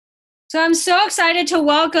So I'm so excited to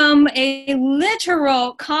welcome a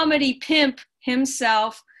literal comedy pimp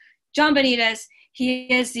himself, John Benitez. He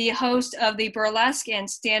is the host of the Burlesque and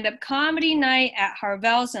Stand-Up Comedy Night at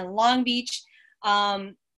Harvell's in Long Beach.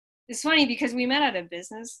 Um, it's funny because we met at a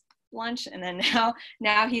business lunch, and then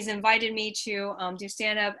now he's invited me to do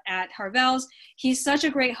stand-up at Harvell's. He's such a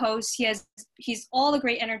great host. He's all the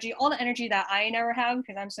great energy, all the energy that I never have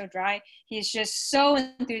because I'm so dry. He's just so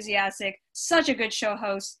enthusiastic, such a good show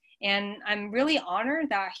host. And I'm really honored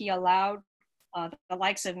that he allowed the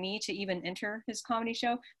likes of me to even enter his comedy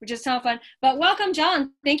show, which is so fun. But welcome,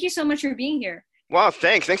 John. Thank you so much for being here. Wow,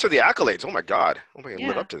 thanks. Thanks for the accolades. Oh my God. Oh my God, live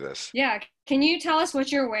Yeah. up to this. Yeah. Can you tell us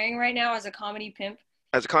what you're wearing right now as a comedy pimp?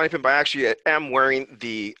 As a comedy pimp, I actually am wearing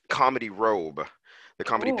the comedy robe, the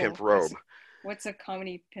comedy Oh, pimp robe. what's a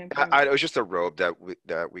comedy pimp robe? It was just a robe that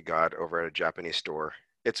we got over at a Japanese store.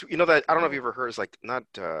 It's that I don't know if Oh. you ever heard. It's like not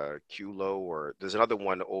Kulo, or there's another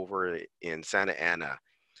one over in Santa Ana,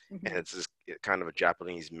 and Mm-hmm. it's this kind of a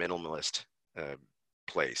Japanese minimalist uh,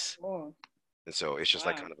 place, Oh, and so it's just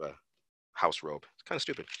like wow. kind of a house robe. It's kind of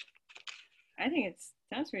stupid. I think it's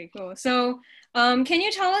sounds pretty cool. So, can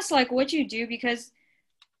you tell us like what you do? Because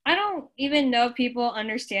I don't even know if people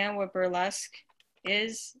understand what burlesque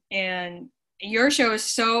is, and your show is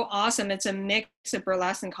so awesome. It's a mix of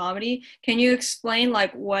burlesque and comedy. Can you explain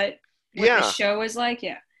like what the Yeah. show is like?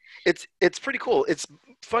 Yeah. It's pretty cool. It's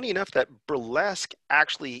funny enough that burlesque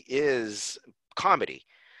actually is comedy.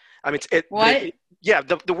 I mean, What? yeah,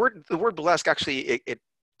 the word burlesque actually it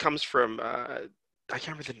comes from I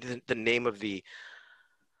can't remember the name of the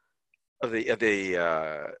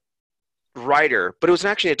writer, but it was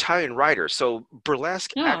actually an Italian writer. So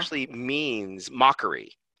burlesque Oh, actually means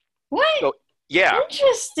mockery. what? So yeah, so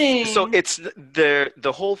Interesting. it's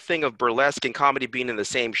the whole thing of burlesque and comedy being in the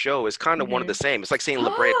same show is kind of one of the Mm-hmm. same. It's like saying La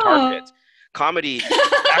Brea Tar Oh. Pits. Comedy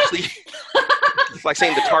actually it's like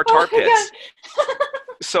saying the Oh Tar my Pits. god.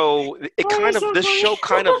 So it Oh, you're kind of so this funny. show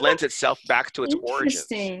kind of lends itself back to its origins.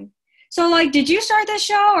 Interesting. So, like, did you start this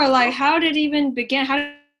show, or like, No, how did it even begin? How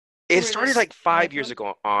did it where started this like like 5 years what?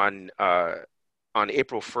 ago on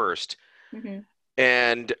April 1st, Mm-hmm.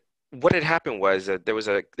 and what had happened was that there's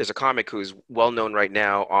a comic who's well known right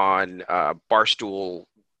now on Barstool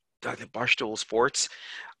Sports,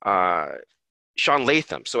 uh, Sean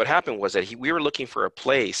Latham. So what happened was that we were looking for a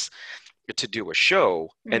place to do a show,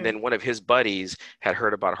 and Mm-hmm. then one of his buddies had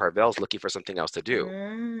heard about Harvell's looking for something else to do.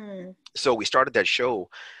 Mm. So we started that show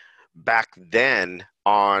back then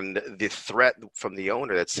on the threat from the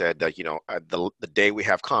owner that said that the day we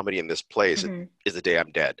have comedy in this place Mm-hmm. is the day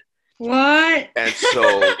I'm dead. What? And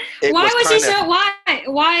so it Why was was he kind of so? Why?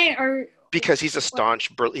 Why are? because What? he's a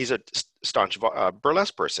staunch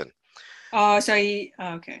burlesque person. Oh, so he.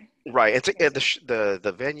 Oh, okay. Right. I see.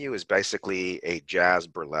 The venue is basically a jazz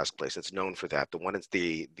burlesque place. It's known for that. The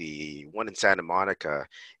one in Santa Monica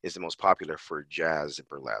is the most popular for jazz and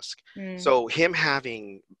burlesque. Mm, So him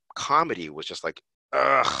having comedy was just like,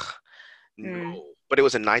 ugh, mm, no. But it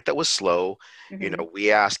was a night that was slow. mm-hmm,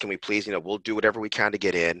 We asked, can we please, we'll do whatever we can to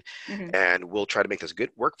get in, mm-hmm, and we'll try to make this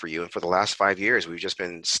good work for you. And for the last 5 years, we've just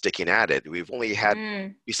been sticking at it. We've only had,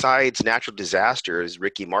 mm. besides natural disasters,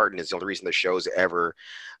 Ricky Martin is the only reason the show's ever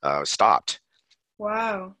stopped.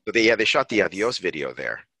 Wow. But they shot the That's Adios video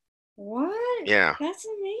there. what? Yeah, That's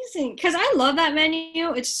amazing. Because I love that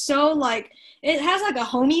venue. It's so like it has like a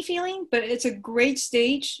homey feeling, but it's a great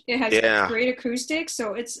stage. It has yeah. great acoustics,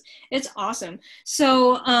 so it's awesome.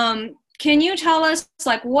 So, can you tell us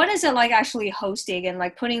like what is it like actually hosting and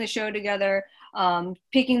like putting the show together,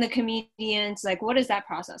 picking the comedians? Like, what is that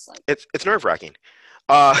process like? It's nerve-wracking.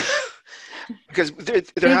 Uh, because there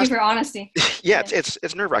Thank you has for honesty. yeah, Yeah.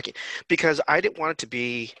 it's nerve-wracking because I didn't want it to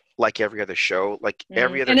be like every other show, like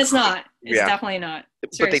every other And it's comic. not. It's Yeah, definitely not.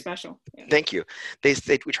 It's but very they special. Yeah. thank you. We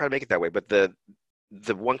try to make it that way, but the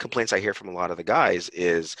one complaints I hear from a lot of the guys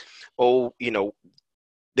is, oh,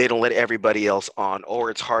 they don't let everybody else on, or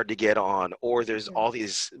it's hard to get on, or there's Mhm. all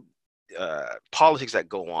these politics that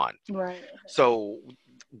go on. Right. So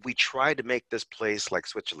we try to make this place like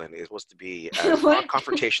Switzerland. It's supposed to be as What?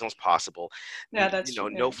 non-confrontational as possible. Yeah, that's true.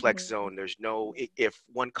 No Yeah. flex zone. There's no if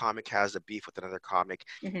one comic has a beef with another comic,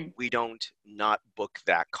 Hmm. we don't not book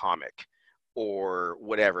that comic or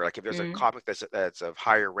whatever. Like if there's a Hmm. comic that's of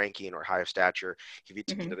higher ranking or higher stature, if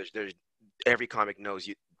Hmm. there's every comic knows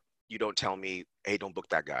you don't tell me, hey, don't book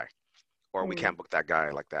that guy, or we Hmm. can't book that guy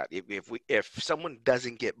like that. If someone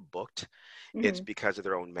doesn't get booked, it's Hmm. because of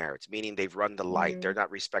their own merits, meaning they've run the light. They're Hmm.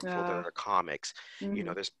 not respectful to Uh, other comics. hmm.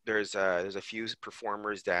 There's a few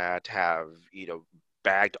performers that have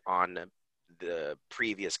bagged on the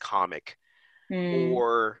previous comic, Hmm.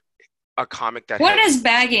 or a comic that What has. is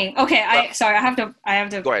bagging? Okay, I have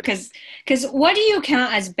to, Go ahead. because what do you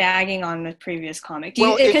count as bagging on the previous comic? Do you,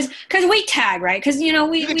 Well, because we tag, right? Because you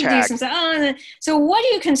know you can we do tag. some stuff. So what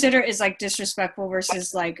do you consider is like disrespectful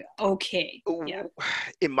versus like okay? Yeah.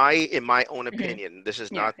 In my own Mm-hmm. opinion, this is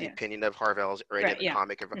Yeah. not the opinion of Harvell's or any Right. of the Yeah.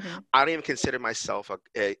 comic. Mm-hmm. I don't even consider myself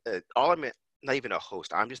all I'm not even a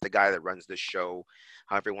host. I'm just the guy that runs the show,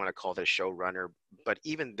 however you want to call it, a showrunner. But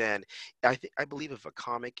even then, I believe if a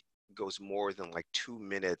comic goes more than like 2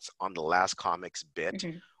 minutes on the last comic's bit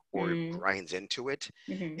or Mm-hmm. grinds into it,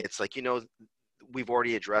 Mm-hmm. it's like, we've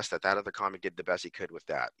already addressed that other comic did the best he could with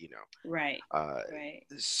that, Right. Uh, Right.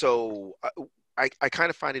 so I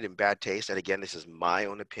kind of find it in bad taste. And again, this is my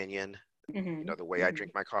own opinion. Mm-hmm. The way I Mm-hmm.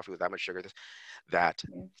 drink my coffee with that much sugar, that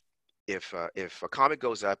Yeah. if a comic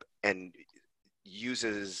goes up and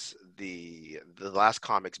uses the last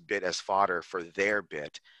comic's bit as fodder for their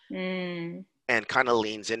bit Mm. and kind of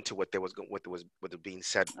leans into what was being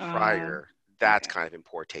said prior, that's Okay. kind of in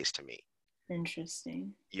poor taste to me.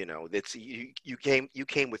 Interesting. It's you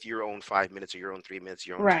came with your own 5 minutes or your own 3 minutes,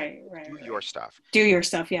 your own Right. do your stuff. Do your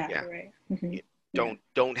stuff. Yeah. Yeah. Right. Mm-hmm.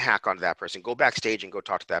 Don't hack onto that person. Go backstage and go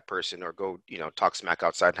talk to that person, or go talk smack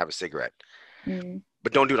outside and have a cigarette. Mm.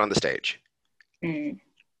 But don't do it on the stage. Mm.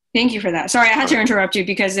 Thank you for that. Sorry, I had to interrupt you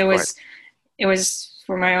because it was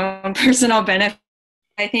for my own personal benefit.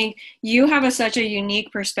 I think you have such a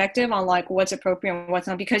unique perspective on like what's appropriate and what's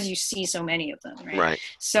not because you see so many of them, right? Right.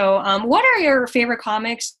 So, what are your favorite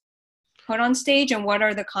comics put on stage, and what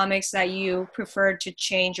are the comics that you prefer to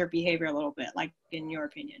change your behavior a little bit, like in your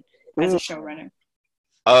opinion, as a showrunner?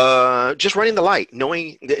 Just running the light,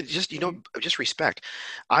 knowing just just respect.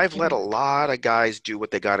 I've let a lot of guys do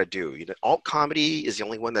what they got to do. Alt comedy is the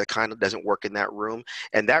only one that kind of doesn't work in that room,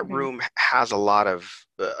 and that room has a lot of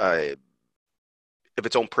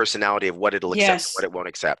its own personality of what it'll accept and what it won't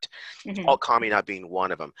accept. Alt comedy not being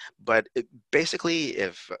one of them. But basically,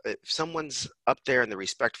 if someone's up there and they're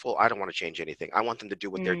respectful, I don't want to change anything. I want them to do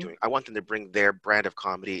what they're doing. I want them to bring their brand of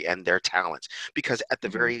comedy and their talents, because at the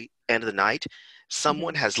very end of the night,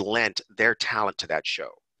 someone has lent their talent to that show.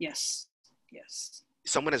 Yes.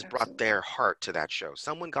 Someone has brought their heart to that show.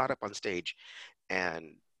 Someone got up on stage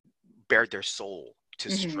and bared their soul to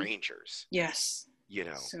strangers. Yes.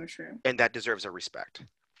 So true. And that deserves a respect.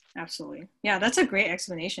 Absolutely. Yeah, that's a great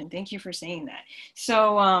explanation. Thank you for saying that.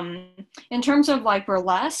 So, in terms of like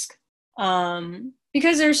burlesque,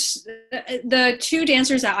 because there's the two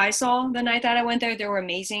dancers that I saw the night that I went there, they were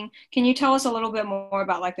amazing. Can you tell us a little bit more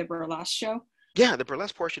about like the burlesque show? Yeah, the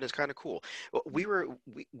burlesque portion is kind of cool. We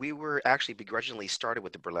were actually begrudgingly started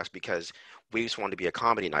with the burlesque because we just wanted to be a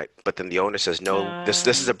comedy night. But then the owner says, no, this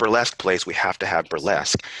is a burlesque place. We have to have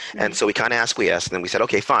burlesque. And so we kind of acquiesced, and then we said,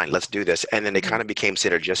 okay, fine, let's do this. And then it kind of became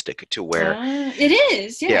synergistic to where it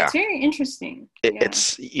is. Yeah, it's very interesting.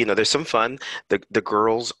 It's there's some fun. The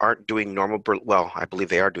girls aren't doing normal well, I believe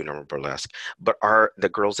they are doing normal burlesque, but the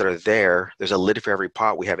girls that are there's a lid for every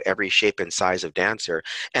pot. We have every shape and size of dancer,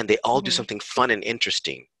 and they all do something fun and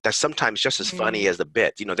interesting that's sometimes just as funny as the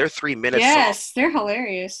bit. They're 3 minutes. Yes, they're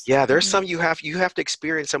hilarious. Yeah, there's some you have to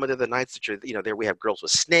experience some of the nights that you're there. We have girls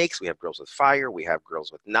with snakes, we have girls with fire, we have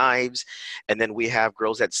girls with knives, and then we have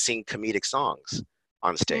girls that sing comedic songs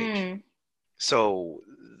on stage. So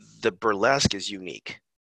the burlesque is unique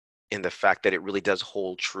in the fact that it really does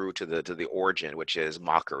hold true to the origin, which is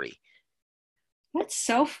mockery. That's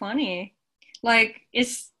so funny. Like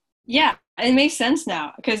it makes sense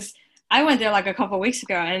now because I went there like a couple of weeks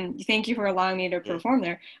ago, and thank you for allowing me to perform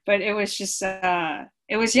there. But it was just,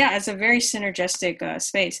 it's a very synergistic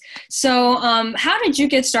space. So how did you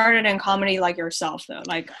get started in comedy like yourself though?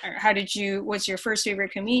 Like what's your first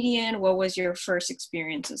favorite comedian? What was your first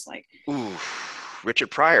experiences like? Ooh,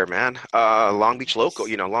 Richard Pryor, man. Long Beach local,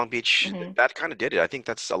 Long Beach, that kind of did it. I think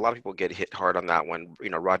that's a lot of people get hit hard on that one,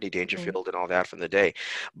 Rodney Dangerfield and all that from the day.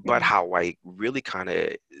 But how I really kind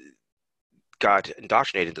of got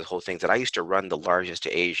indoctrinated into the whole thing that I used to run the largest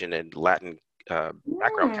Asian and Latin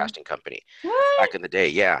background casting company back in the day.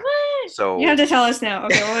 Yeah. What? So you have to tell us now.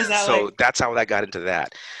 Okay, what was that so like? that's how I got into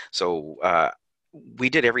that. So we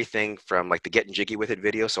did everything from like the Getting Jiggy With It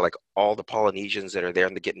video. So like all the Polynesians that are there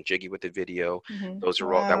in the Getting Jiggy With It video, those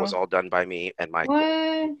are that was all done by me and my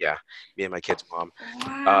me and my kid's mom.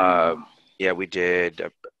 Wow. We did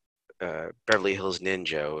Beverly Hills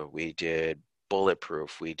Ninja. We did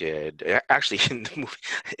Bulletproof. We did actually in the movie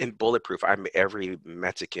in Bulletproof. I'm every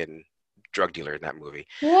Mexican drug dealer in that movie.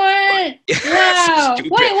 What? Wow.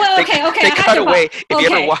 stupid. Wait, okay, They I have cut to away. pause. If you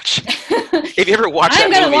ever watch, if you ever watch that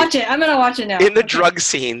I'm gonna movie, watch it. I'm gonna watch it now. in the Okay. drug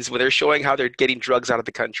scenes where they're showing how they're getting drugs out of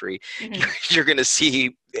the country, you're going to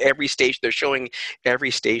see every station. They're showing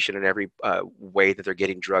every station and every way that they're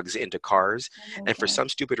getting drugs into cars. Oh And for my some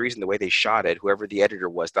stupid reason, the way they shot it, whoever the editor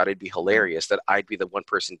was thought it'd be hilarious that I'd be the one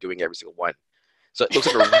person doing every single one. So it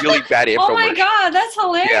looks like a really bad God. Oh my infomercial. God, that's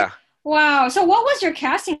hilarious. Yeah, Wow. So what was your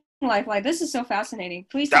casting life like? This is so fascinating.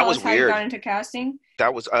 Please that tell was us how you weird. got into casting.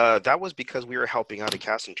 That was because we were helping out a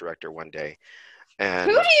casting director one day, Who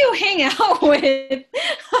and do you hang out with?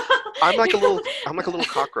 I'm like a little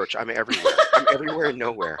cockroach. I'm everywhere. I'm everywhere and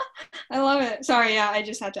nowhere. I love it. Sorry, yeah, I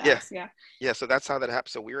just had to Yeah, ask. Yeah. yeah. So that's how that happened.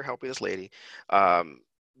 So we were helping this lady, um,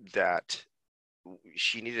 that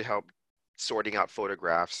she needed help sorting out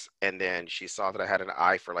photographs, and then she saw that I had an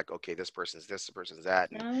eye for like, okay, this person's this person's that,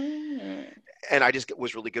 Mm. and I just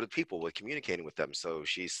was really good with people, with communicating with them. So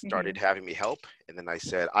she started Mm-hmm. having me help, and then I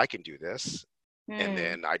said I can do this, and Mm.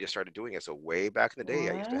 then I just started doing it. So way back in the day,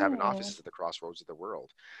 I used to have an Wow. office at the crossroads of the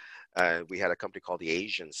world. We had a company called the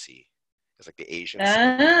Agency. It's like the Agency.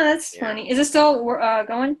 That's Yeah. funny. Is it still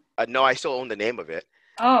going? No, I still own the name of it.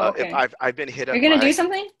 Oh, If okay. I've been hit Are you up gonna do by,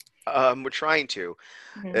 something? we're trying to.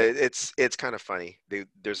 Mm-hmm. It's kind of funny.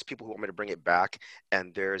 There's people who want me to bring it back,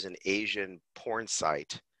 and there's an Asian porn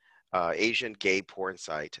site, Asian gay porn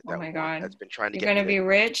site Oh my God. that's been trying to You're get me gonna to be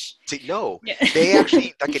rich? see. No, Yeah. they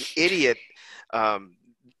actually, like an idiot. Um,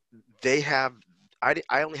 they have.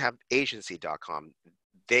 I only have agency.com.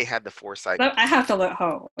 They had the foresight I have to look.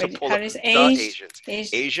 Oh, to wait, pull how up does the Asians.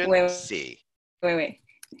 Asian wait, C. wait.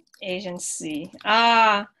 Agency.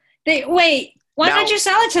 They wait. Why don't Now, you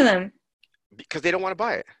sell it to them? because they don't want to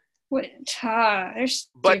buy it. What? They're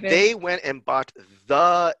But stupid. they went and bought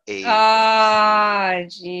the Jeez.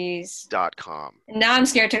 agency.com. Now I'm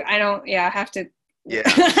scared to. I don't. Yeah, I have to. Yeah.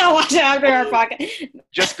 Watch it after our podcast.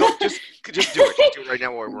 Just do it. Just do it right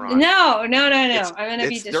now while we're on. No. I'm gonna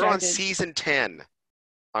be distracted. They're on season 10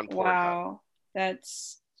 on Pornhub. Wow,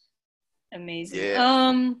 that's amazing.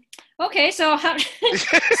 Yeah. Okay, so how?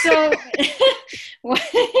 So,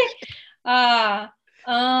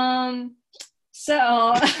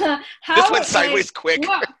 so how? This went sideways quick.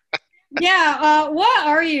 What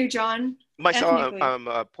are you, John? Myself, I'm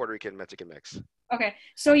a Puerto Rican Mexican mix. Okay,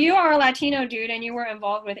 so you are a Latino dude, and you were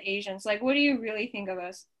involved with Asians. Like, what do you really think of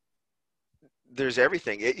us? There's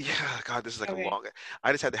everything. Yeah, God, this is like a long.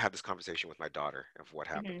 I just had to have this conversation with my daughter of what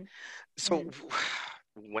happened. So,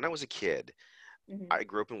 when I was a kid, I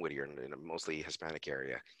grew up in Whittier, in a mostly Hispanic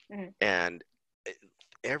area, and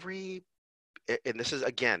this is,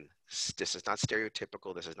 again, this is not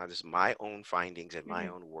stereotypical. This is not just my own findings in my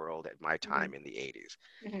own world at my time in the 80s.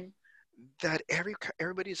 That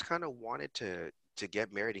everybody's kind of wanted to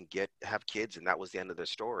get married and have kids, and that was the end of the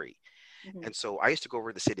story. And so I used to go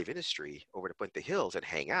over to the City of Industry, over to Puente Hills, and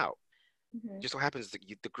hang out. Just so happens that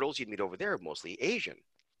the girls you'd meet over there are mostly Asian,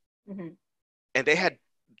 and they had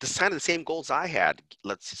the same goals I had.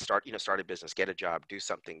 Let's start a business, get a job, do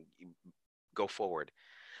something, go forward.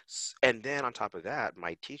 And then on top of that,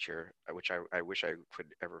 my teacher, which I wish I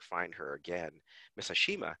could ever find her again, Miss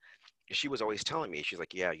Hashima, she was always telling me, she's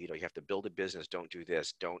like, yeah, you have to build a business. Don't do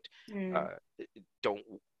this. Don't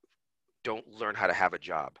learn how to have a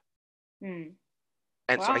job. And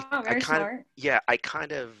so I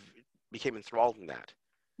kind of became enthralled in that.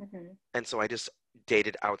 And so I just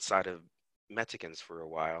dated outside of Mexicans for a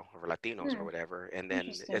while, or Latinos or whatever. And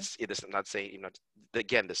then I'm not saying,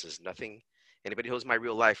 again, this is nothing. Anybody who knows my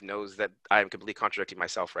real life knows that I'm completely contradicting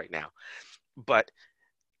myself right now. But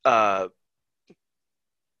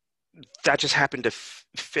that just happened to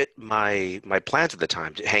fit my plans at the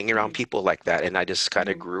time, hanging around people like that. And I just kind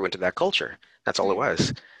of grew into that culture. That's all it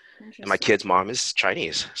was. And my kid's mom is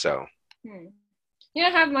Chinese, so. You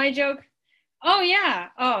don't have my joke? Oh, yeah.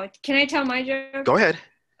 Oh, can I tell my joke? Go ahead.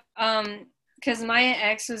 Because my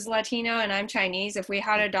ex was Latino and I'm Chinese. If we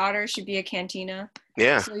had a daughter, she'd be a cantina.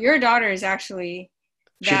 Yeah. So your daughter is actually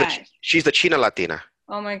that. She's the China Latina.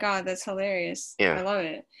 Oh my God, that's hilarious. Yeah. I love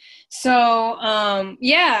it. So,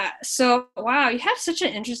 So, wow, you have such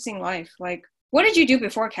an interesting life. Like, what did you do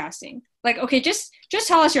before casting? Like, okay, just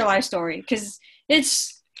tell us your life story, because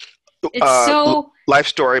it's so life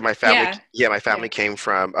story. My family, my family came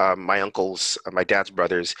from my uncles, my dad's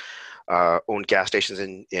brothers, owned gas stations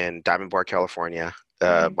in Diamond Bar, California.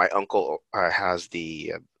 My uncle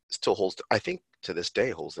still holds, I think to this day,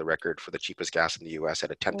 holds the record for the cheapest gas in the U.S. at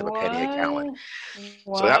a tenth of a penny a gallon.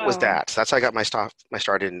 Wow. So that was that. So that's how I got my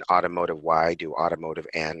start in automotive. Why I do automotive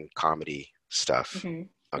and comedy stuff.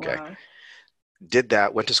 Okay. Wow. Did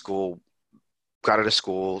that. Went to school. Got out of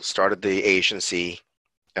school. Started the agency.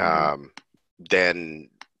 then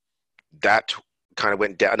that kind of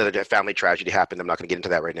went down. Another family tragedy happened. I'm not going to get into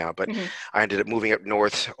that right now, but I ended up moving up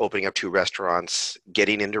north, opening up 2 restaurants,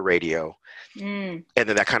 getting into radio. And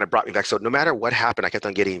then that kind of brought me back. So no matter what happened, I kept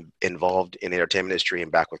on getting involved in the entertainment industry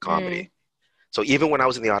and back with comedy. So even when I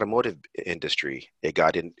was in the automotive industry, it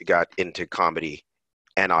got into comedy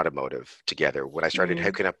and automotive together. When I started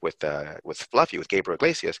hooking up with Fluffy, with Gabriel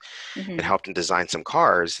Iglesias, and helped him design some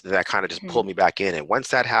cars, that kind of just pulled me back in. And once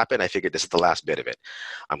that happened, I figured this is the last bit of it.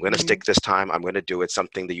 I'm going to stick this time. I'm going to do it.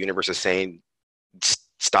 Something the universe is saying,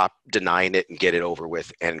 stop denying it and get it over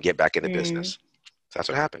with and get back into business. So that's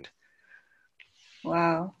what happened.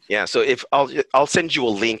 Wow. Yeah. So if I'll send you a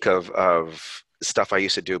link of stuff I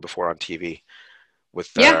used to do before on TV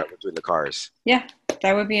with doing the cars. Yeah,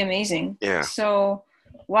 that would be amazing. Yeah. So,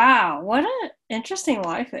 wow, what an interesting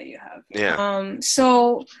life that you have. Yeah.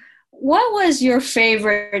 So what was your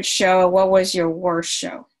favorite show? What was your worst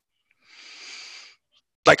show?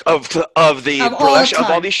 Like of burlesque, of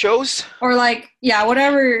all these shows? Or like, yeah,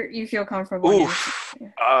 whatever you feel comfortable. Oof.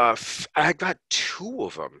 I got 2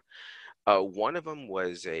 of them. One of them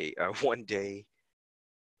was a one day,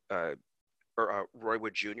 Roy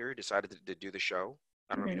Wood Jr. decided to do the show.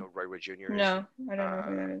 I don't know if you know Roy Wood Jr. No, I don't know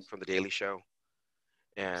who that is. From The Daily Show,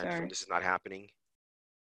 and from This Is Not Happening.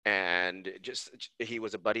 And he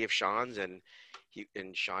was a buddy of Sean's, and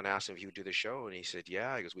Sean asked him if he would do the show, and he said,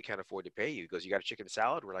 "Yeah." He goes, "We can't afford to pay you." He goes, "You got a chicken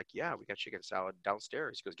salad?" We're like, "Yeah, we got chicken salad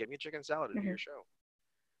downstairs." He goes, "Get me a chicken salad and do your show."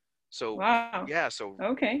 So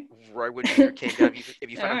okay. Roy Wood Jr. came down.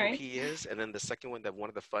 If you find out who he is, and then the second one, one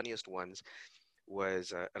of the funniest ones,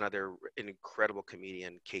 was an incredible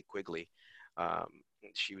comedian, Kate Quigley.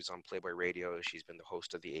 She was on Playboy Radio. She's been the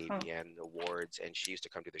host of the AVN Awards, and she used to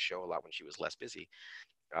come to the show a lot when she was less busy.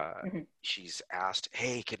 She's asked,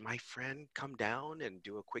 "Hey, can my friend come down and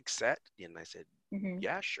do a quick set?" And I said,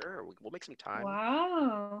 "Yeah, sure. We'll make some time."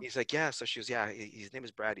 Wow. He's like, "Yeah." So she was, "Yeah, his name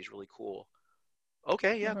is Brad. He's really cool."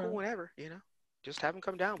 Okay, yeah, cool, whatever. Just have him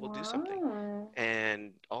come down. We'll do something.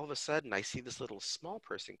 And all of a sudden, I see this little small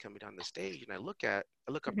person coming down the stage, and I look up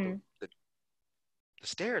the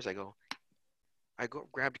stairs. I go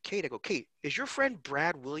grab Kate. I go, "Kate, is your friend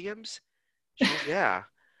Brad Williams?" She goes, "Yeah."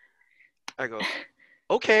 I go,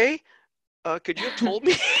 "Okay, could you have told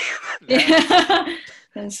me that?" Yeah,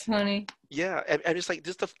 that's funny. Yeah, and it's like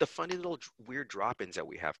just the funny little weird drop-ins that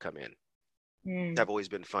we have come in. Have always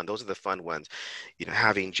been fun. Those are the fun ones.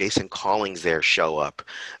 Having Jason Collins there show up.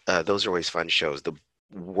 Those are always fun shows. The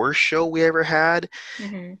worst show we ever had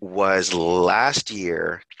was last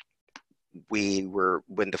year. When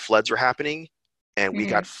the floods were happening, and we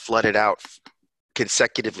got flooded out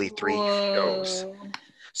consecutively 3 shows.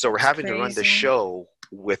 So we're having to run the show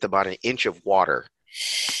with about an inch of water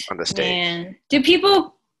on the stage. Man. Did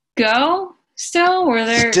people go still? Were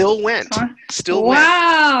there? Still went.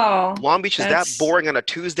 Wow. Long Beach is that boring on a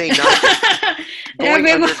Tuesday night. Going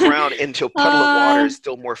underground into a puddle of water is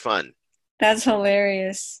still more fun. That's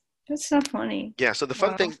hilarious. That's so funny. Yeah, so the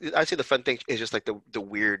fun thing, I say the fun thing is just like the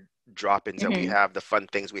weird drop-ins that we have, the fun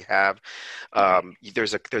things we have.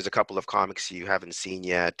 There's a couple of comics you haven't seen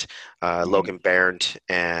yet. Logan Barrett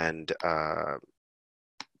and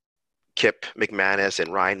Kip McManus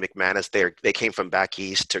and Ryan McManus. They came from back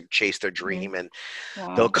east to chase their dream, and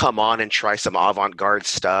they'll come on and try some avant-garde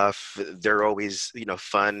stuff. They're always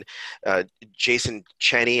fun. Jason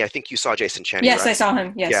Cheney, I think you saw Jason Cheney. Yes, right? I saw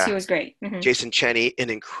him. Yes, he was great. Jason Cheney, an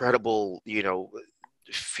incredible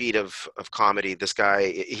feat of comedy. This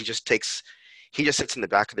guy, he just sits in the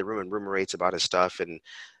back of the room and ruminates about his stuff and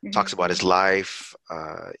talks about his life.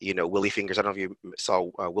 Willie Fingers. I don't know if you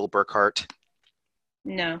saw Will Burkhart.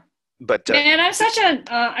 No. But man, I'm such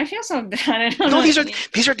I feel so bad. I don't know. These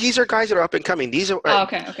are guys that are up and coming. These are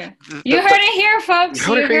okay. You heard it here, folks.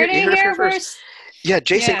 You heard it here first. Yeah,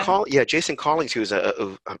 Jason Collins, who's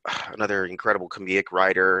another incredible comedic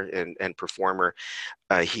writer and performer.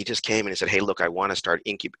 He just came and he said, "Hey, look, I want to start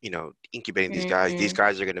incubating these guys. These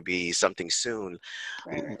guys are going to be something soon.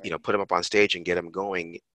 Right. Put them up on stage and get them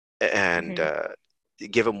going, and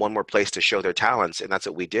give them one more place to show their talents." And that's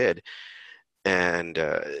what we did. And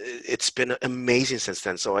it's been amazing since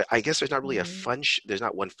then. So I guess there's not really a fun. There's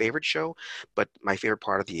not one favorite show, but my favorite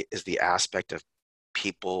part is the aspect of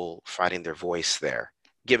people finding their voice there,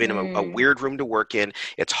 giving them a weird room to work in.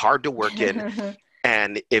 It's hard to work in,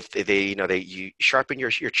 and if you sharpen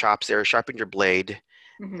your chops there, sharpen your blade,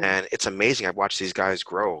 and it's amazing. I've watched these guys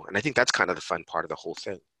grow, and I think that's kind of the fun part of the whole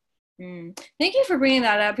thing. Thank you for bringing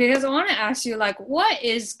that up, because I want to ask you, what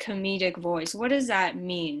is comedic voice? What does that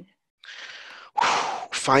mean?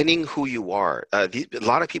 Finding who you are. A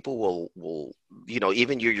lot of people will,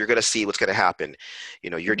 even you're going to see what's going to happen.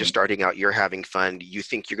 You're just starting out, you're having fun. You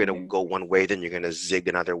think you're going to go one way, then you're going to zig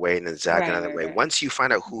another way and then zag another way. Once you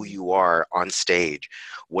find out who you are on stage,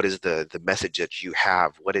 what is the message that you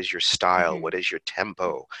have? What is your style? What is your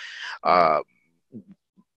tempo?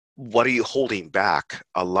 What are you holding back?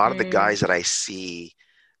 A lot of the guys that I see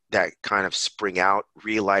that kind of spring out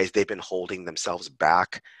realize they've been holding themselves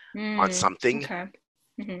back on something.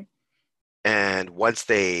 Okay. And once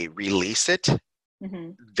they release it,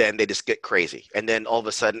 then they just get crazy. And then all of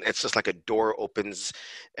a sudden, it's just like a door opens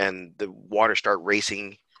and the water start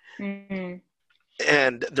racing and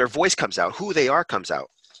their voice comes out. Who they are comes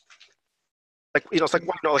out. Like, it's like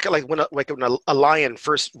when a lion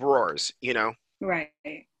first roars, Right.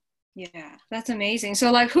 Yeah, that's amazing.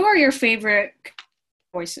 So, like, who are your favorite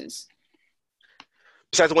voices?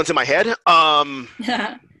 Besides the ones in my head?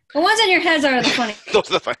 The ones in your heads are the funny. Those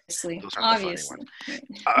are the funny. Those are obviously.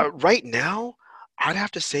 The funny ones. Right now, I'd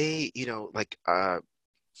have to say,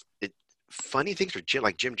 funny things for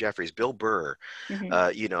Jim Jeffries, Bill Burr,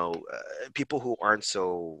 people who aren't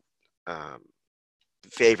so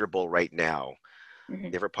favorable right now.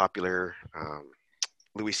 Never popular.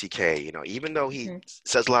 Louis C.K. Even though he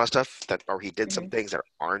says a lot of stuff or he did some things that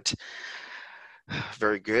aren't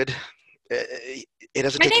very good. It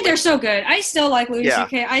doesn't. I think they're so good. I still like Louis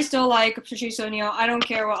C.K. I still like Patrice O'Neal. I don't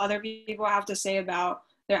care what other people have to say about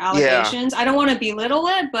their allegations. I don't want to belittle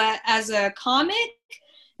it, but as a comic,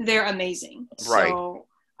 they're amazing. Right. So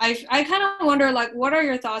I kind of wonder, like, what are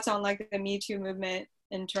your thoughts on like the Me Too movement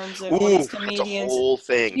in terms of all these comedians? That's a whole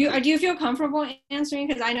thing. Do you feel comfortable answering?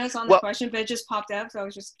 Because I know it's on the question, but it just popped up, so I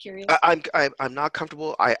was just curious. I'm not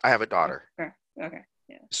comfortable. I have a daughter. Okay.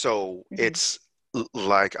 Yeah. So it's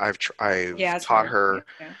like I've taught her.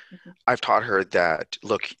 I've taught her that,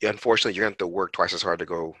 look, unfortunately, you're going to have to work twice as hard to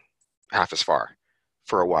go half as far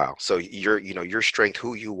for a while. So your strength,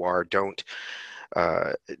 who you are, don't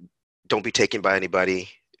be taken by anybody.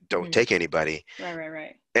 Don't take anybody.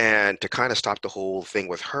 Right. And to kind of stop the whole thing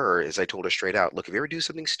with her is I told her straight out, look, if you ever do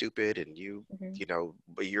something stupid and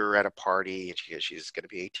you're at a party and she's going to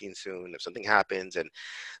be 18 soon, if something happens and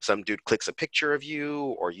some dude clicks a picture of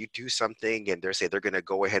you or you do something and they're going to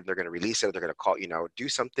go ahead and they're going to release it, they're going to call, do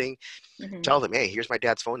something, tell them, hey, here's my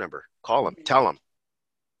dad's phone number. Call him, tell him,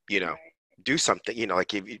 do something,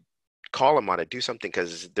 like if you call him on it, do something,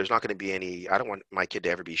 because there's not going to be any, I don't want my kid to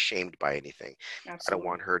ever be shamed by anything. Absolutely. I don't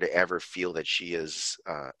want her to ever feel that she is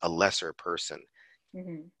a lesser person.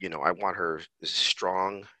 I want her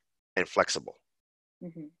strong and flexible.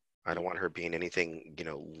 I don't want her being anything,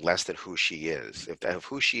 less than who she is. If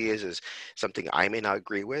who she is something I may not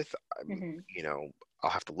agree with, I'll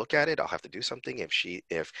have to look at it. I'll have to do something. If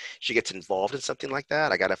she gets involved in something like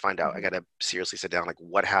that, I got to find out. I got to seriously sit down, like,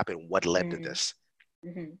 what happened? What led to this?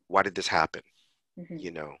 Why did this happen?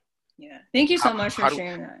 Yeah. Thank you so much for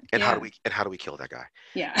sharing that. And how do we kill that guy?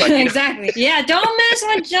 Yeah, exactly. Yeah. Don't mess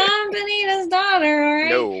with John Bonita's daughter. All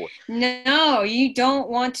right. No, you don't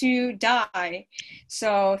want to die.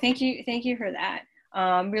 So thank you for that.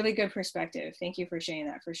 Really good perspective. Thank you for sharing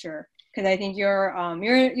that, for sure. Because I think you're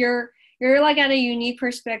like at a unique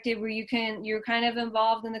perspective where you're kind of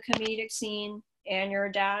involved in the comedic scene and you're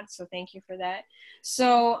a dad. So thank you for that.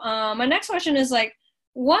 So my next question is, like,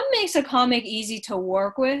 what makes a comic easy to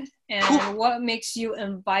work with, and what makes you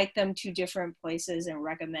invite them to different places and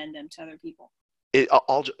recommend them to other people?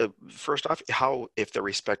 First off, if they're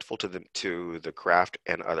respectful to the craft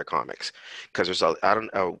and other comics, because I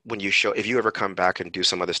don't know, if you ever come back and do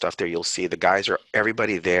some other stuff there, you'll see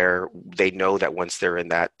everybody there. They know that once they're in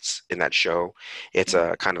that show, it's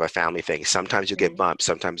a kind of a family thing. Sometimes you get bumped,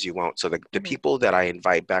 sometimes you won't. So the people that I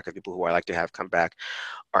invite back, are people who I like to have come back,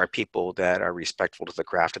 are people that are respectful to the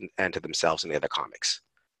craft and to themselves and the other comics.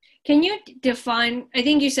 Can you define? I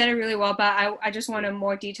think you said it really well, but I just want a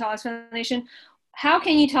more detailed explanation. How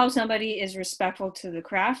can you tell somebody is respectful to the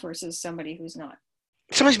craft versus somebody who's not?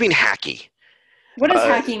 Somebody's being hacky. What does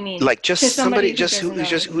hacky mean? Like just somebody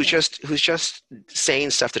who's just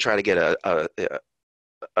saying stuff to try to get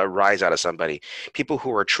a rise out of somebody. People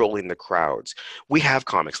who are trolling the crowds. We have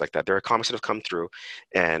comics like that. There are comics that have come through,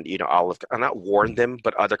 and I'll not warn them,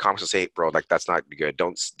 but other comics will say, "Bro, like, that's not good.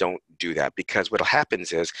 Don't do that." Because what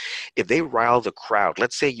happens is, if they rile the crowd,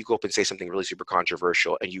 let's say you go up and say something really super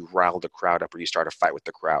controversial, and you rile the crowd up, or you start a fight with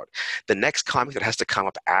the crowd, the next comic that has to come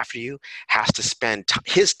up after you has to spend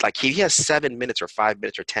he has 7 minutes or 5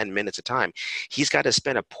 minutes or 10 minutes of time. He's got to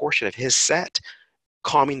spend a portion of his set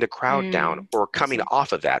calming the crowd down or coming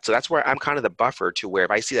off of that. So that's where I'm kind of the buffer, to where if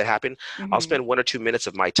I see that happen, I'll spend 1 or 2 minutes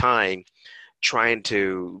of my time trying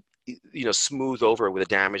to smooth over with the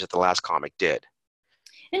damage that the last comic did.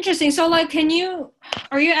 Interesting. So like,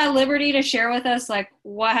 are you at liberty to share with us like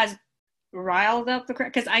what has riled up the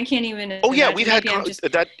crowd? Because I can't even. Oh yeah, we've had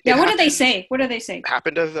that. Yeah, what did they say? What did they say?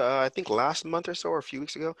 Happened I think last month or so, or a few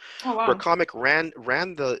weeks ago, where a comic ran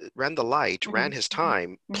the light, ran his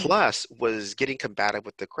time, plus was getting combative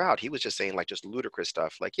with the crowd. He was just saying like just ludicrous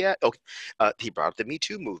stuff, like he brought up the Me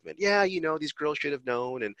Too movement. Yeah, these girls should have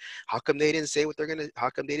known, and how come they didn't say how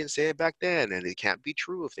come they didn't say it back then, and it can't be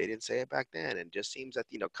true if they didn't say it back then, and it just seems that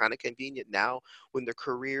kind of convenient now when their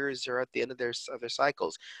careers are at the end of their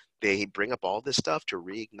cycles. They bring up all this stuff to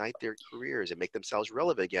reignite their careers and make themselves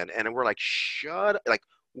relevant again. And we're like,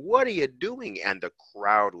 what are you doing? And the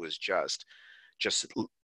crowd was just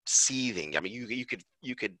seething. I mean, you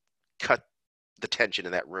could cut the tension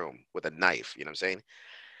in that room with a knife, you know what I'm saying?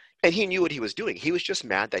 And he knew what he was doing. He was just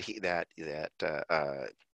mad that he got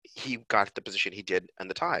the position he did and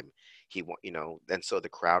the time. And so the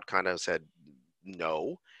crowd kind of said,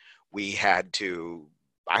 no,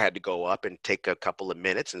 I had to go up and take a couple of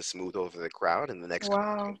minutes and smooth over the crowd, and the next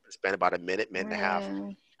spend about a minute and a half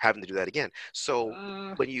having to do that again. So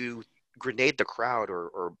when you grenade the crowd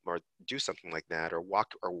or do something like that, or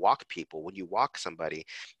walk people, when you walk somebody,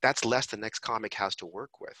 that's less the next comic has to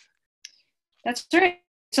work with. That's right.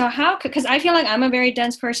 So because I feel like I'm a very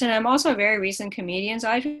dense person. I'm also a very recent comedian. So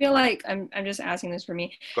I feel like I'm just asking this for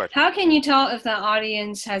me. How can you tell if the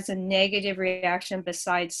audience has a negative reaction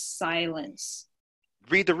besides silence?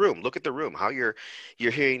 Read the room. Look at the room. How you're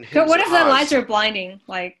hearing him. But what if the lights are blinding?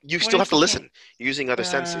 Like you still have to listen. You're using other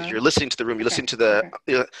senses. You're listening to the room. You're listening to the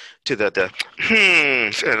and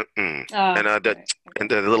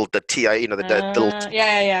the little ti. The little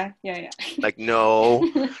yeah. Like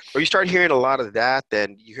no, or you start hearing a lot of that.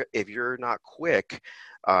 Then if you're not quick,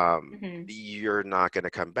 you're not going to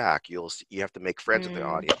come back. You have to make friends with the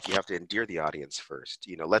audience. You have to endear the audience first.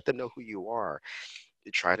 Let them know who you are.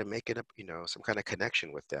 Try to make it some kind of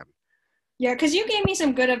connection with them. Yeah, because you gave me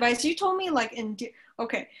some good advice. You told me like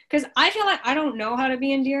because I feel like I don't know how to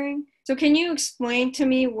be endearing. So can you explain to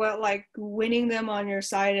me what like winning them on your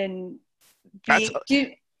side and that's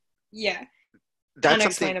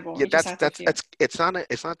unexplainable. It's not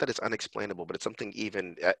that it's unexplainable, but it's something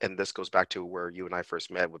even, and this goes back to where you and I first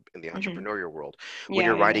met in the entrepreneurial world. When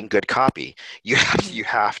you're writing good copy, you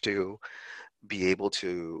have to be able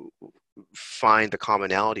to find the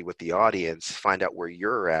commonality with the audience, find out where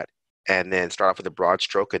you're at, and then start off with a broad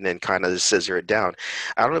stroke and then kind of scissor it down.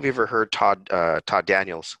 I don't know if you've ever heard Todd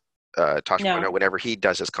Daniels, Tosh Bueno, whenever he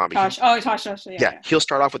does his comedy. Tosh, yeah. He'll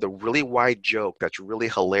start off with a really wide joke that's really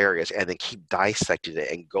hilarious and then keep dissecting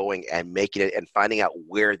it and going and making it and finding out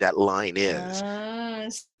where that line is.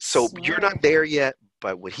 So smart. You're not there yet,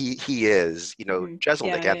 but what he is,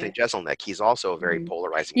 Jeselnik, Anthony Jeselnik, he's also a very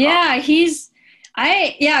polarizing comedy.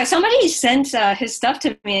 Somebody sent his stuff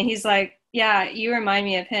to me and he's like, yeah, you remind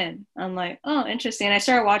me of him. I'm like, oh, interesting. And I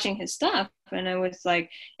started watching his stuff and I was like,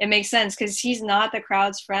 it makes sense because he's not the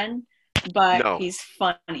crowd's friend, but he's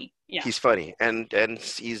funny. Yeah. He's funny and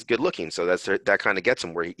he's good looking. So that kind of gets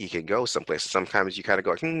him where he can go someplace. Sometimes you kind of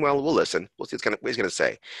go, well, we'll listen. We'll see what he's going to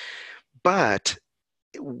say. But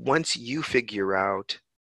once you figure out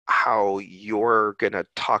how you're going to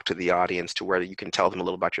talk to the audience to where you can tell them a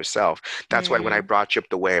little about yourself. That's why when I brought you up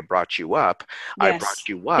the way I brought you up, I brought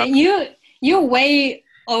you up. You way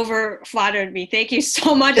over flattered me. Thank you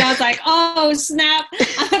so much. I was like, oh, snap.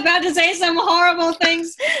 I'm about to say some horrible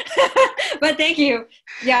things. But thank you.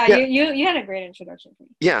 Yeah. You had a great introduction for me.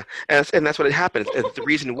 Yeah. And that's what had happened. The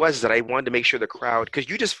reason was that I wanted to make sure the crowd,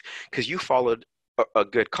 because you followed a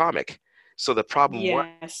good comic. So the problem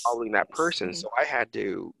was following that person. So I had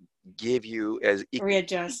to give you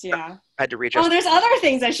readjust. Yeah. I had to readjust. Oh, there's other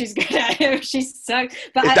things that she's good at. She sucks.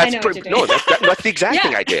 But I know what you're doing. No, that's the exact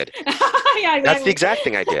thing I did. Yeah, exactly. That's the exact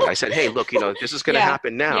thing I did. I said, hey, look, this is going to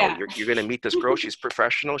happen now. Yeah. You're going to meet this girl. She's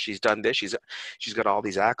professional. She's done this. She's got all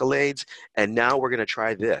these accolades. And now we're going to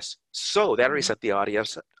try this. So that already set the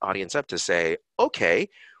audience up to say, okay,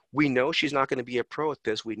 we know she's not going to be a pro at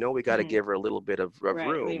this. We know we got to give her a little bit of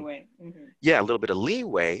room. Leeway. Yeah, a little bit of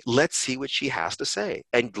leeway. Let's see what she has to say.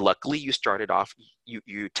 And luckily, you started off,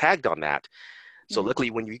 you tagged on that. So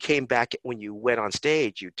luckily, when you came back, when you went on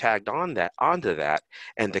stage, you tagged onto that,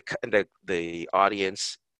 and the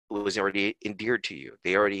audience was already endeared to you.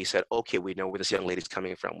 They already said, okay, we know where this young lady's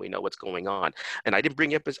coming from. We know what's going on. And I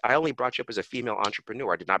only brought you up as a female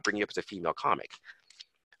entrepreneur. I did not bring you up as a female comic.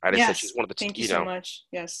 I just said she's one of the. Thank you so much.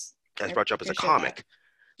 Yes. I brought you up as a comic.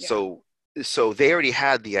 Yeah. So they already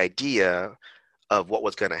had the idea of what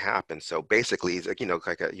was going to happen. So basically, it's like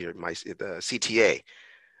the CTA.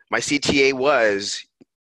 My CTA was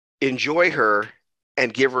enjoy her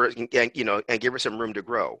and give her, and give her some room to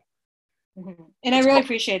grow. Mm-hmm. And I really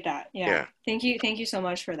appreciate that. Yeah. Thank you so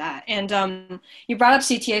much for that. And you brought up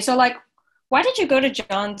CTA. So like, why did you go to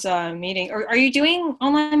John's meeting? Or are you doing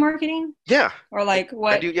online marketing? Yeah. Or like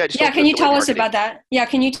what? I do, yeah. Can you tell us about that? Yeah.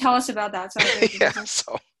 Can you tell us about that? Yeah.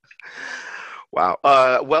 So, wow.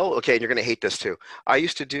 Well, okay. And you're going to hate this too. I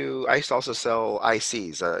used to also sell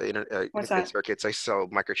ICs, internet circuits. I sell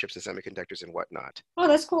microchips and semiconductors and whatnot. Oh,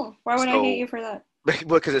 that's cool. Why would I hate you for that?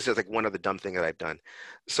 Well, because it's just like one of the dumb things that I've done.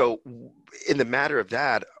 So in the matter of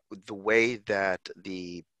that, the way that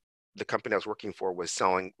the company I was working for was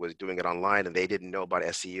doing it online, and they didn't know about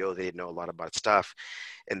SEO. They didn't know a lot about stuff,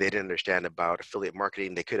 and they didn't understand about affiliate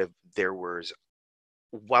marketing.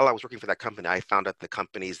 While I was working for that company, I found out the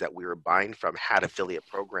companies that we were buying from had affiliate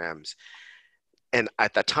programs. And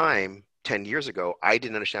at that time, 10 years ago, I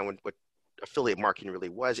didn't understand what affiliate marketing really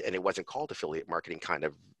was, and it wasn't called affiliate marketing kind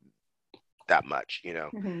of that much,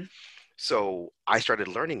 Mm-hmm. So I started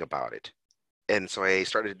learning about it. And so I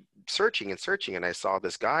started searching, and I saw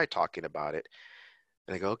this guy talking about it.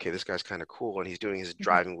 And I go, okay, this guy's kind of cool. And he's doing his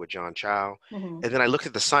driving with John Chow. Mm-hmm. And then I looked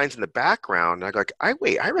at the signs in the background, and I go,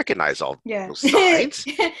 I recognize all those signs.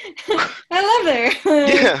 I love there.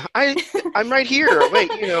 Yeah, I'm right here.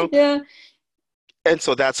 Wait, Yeah. And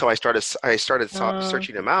so that's how I started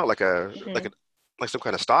searching him out like some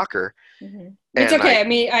kind of stalker. Mm-hmm. It's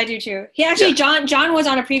okay. I do too. He actually, John was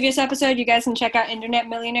on a previous episode. You guys can check out Internet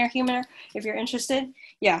Millionaire Humor if you're interested.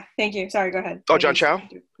 Yeah. Thank you. Sorry. Go ahead. Oh, John Chow?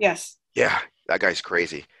 Yes. Yeah. That guy's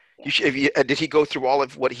crazy. Yeah. Did he go through all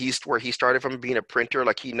of where he started from being a printer?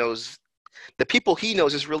 Like he knows the people he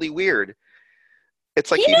knows is really weird.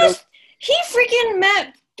 It's like he freaking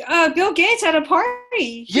met Bill Gates at a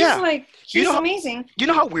party. He's amazing. You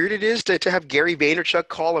know how weird it is to have Gary Vaynerchuk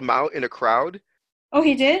call him out in a crowd? Oh,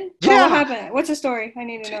 he did? Yeah. Oh, what happened? What's the story? I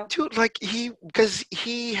need to know. Dude, because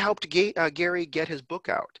he helped Gary get his book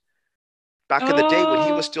out. Back in the day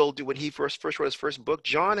when he first wrote his first book,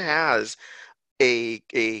 John has a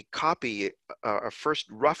copy, a first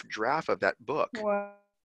rough draft of that book. Wow.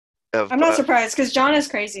 I'm not surprised because John is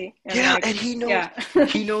crazy. And he knows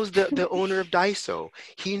he knows the owner of Daiso.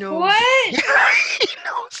 He knows what? Yeah, he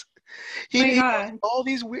knows. He knows all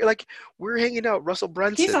these weird, we're hanging out. Russell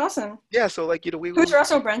Brunson. He's awesome. Yeah, so who's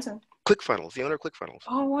Russell Brunson? ClickFunnels, the owner of ClickFunnels.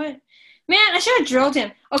 Oh, what? Man, I should have drilled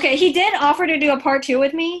him. Okay, he did offer to do a part 2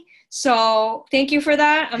 with me, so thank you for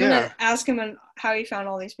that. I'm gonna ask him how he found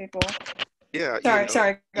all these people. Yeah.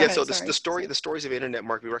 Sorry. Yeah. So the stories of internet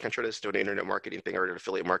marketing. We're not going to try to do an internet marketing thing or an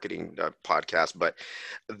affiliate marketing podcast, but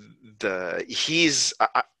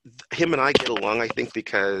him and I get along. I think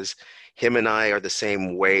because him and I are the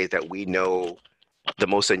same way that we know the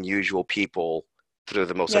most unusual people through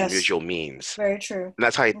the most unusual means. Very true. And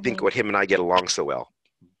that's how I think him and I get along so well.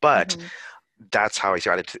 But that's how I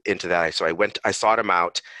started into that. So I sought him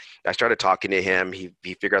out. I started talking to him. He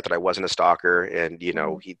figured out that I wasn't a stalker, and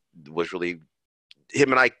he was really.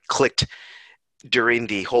 Him and I clicked during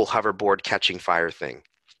the whole hoverboard catching fire thing.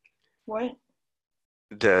 What?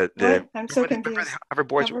 What? I'm so confused. Remember the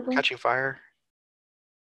hoverboards were catching fire?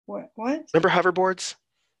 What? Remember hoverboards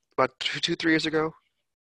about 2-3 years ago?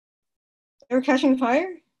 They were catching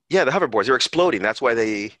fire? Yeah, the hoverboards. They were exploding. That's why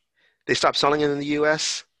they stopped selling them in the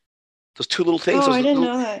U.S. Those two little things. Oh, I didn't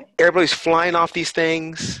know that. Everybody's flying off these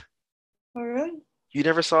things. Oh, really? You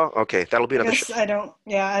never saw? Okay, that'll be another show. I don't.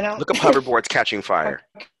 Yeah, I don't. Look up hoverboards catching fire.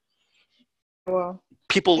 Well,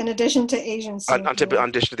 people. In addition to agency. In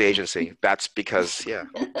addition to the agency. That's because,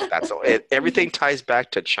 that's all. Everything ties back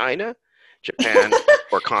to China, Japan,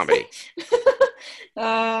 or comedy.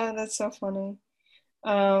 That's so funny.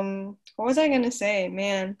 What was I going to say?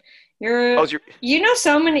 Man, you know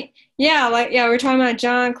so many. Yeah, we're talking about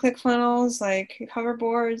John, ClickFunnels,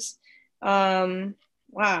 hoverboards.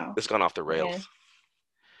 Wow. It's gone off the rails. Man.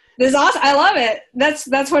 This is awesome. I love it.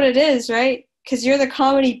 That's what it is, right? Because you're the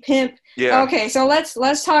comedy pimp. Yeah. Okay, so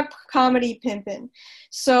let's talk comedy pimping.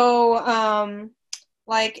 So,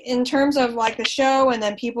 in terms of the show and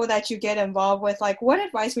then people that you get involved with, what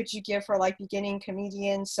advice would you give for beginning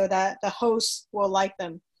comedians so that the hosts will like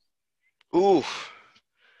them? Ooh,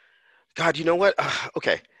 God, you know what?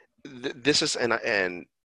 Okay, this is and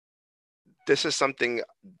this is something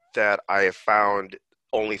that I have found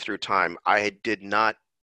only through time. I did not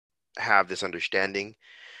have this understanding,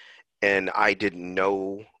 and I didn't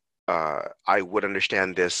know I would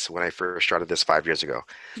understand this when I first started this 5 years ago.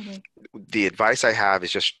 Mm-hmm. The advice I have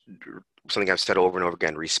is just something I've said over and over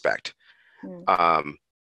again: respect. Mm.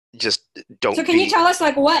 Just don't. So, can you tell us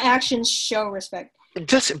what actions show respect?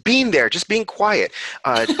 Just being there, just being quiet.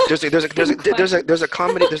 There's a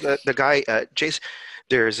comedy. There's the guy Jason.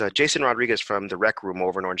 There's Jason Rodriguez from the Rec Room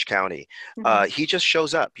over in Orange County. He just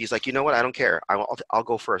shows up. He's like, you know what? I don't care. I'll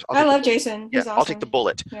go first. I love Jason. He's awesome. I'll take the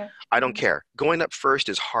bullet. Yeah. I don't care. Going up first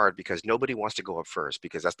is hard because nobody wants to go up first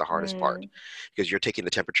because that's the hardest part because you're taking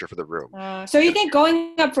the temperature for the room. So you think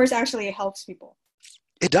going up first actually helps people?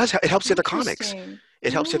 It does. It helps the other comics.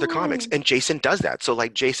 It helps the other comics. And Jason does that. So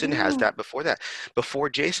like Jason has that before that. Before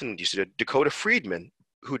Jason used to do Dakota Friedman,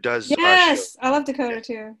 who does yes, I love Dakota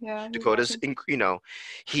too. Yeah, Dakota's awesome.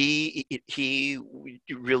 He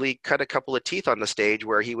really cut a couple of teeth on the stage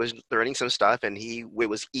where he was learning some stuff, and it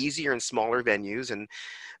was easier in smaller venues,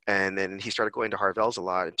 and then he started going to Harvell's a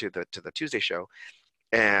lot to the Tuesday show,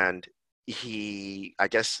 and he, I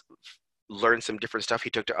guess, learned some different stuff. He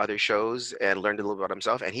took to other shows and learned a little bit about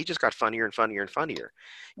himself, and he just got funnier and funnier and funnier.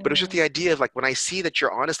 But it was just the idea of like, when I see that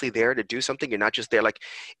you're honestly there to do something, you're not just there. Like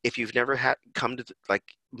if you've never come to like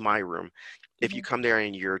my room, if you come there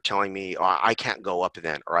and you're telling me, oh, I can't go up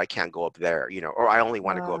then, or I can't go up there, or I only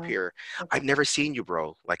want to go up here. I've never seen you,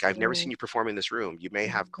 bro. Like I've never seen you perform in this room. You may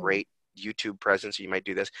have great YouTube presence, you might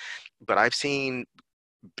do this, but I've seen,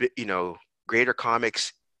 greater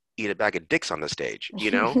comics eat a bag of dicks on the stage,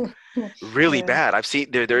 really bad. I've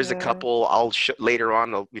seen there's a couple I'll show later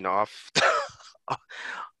on, off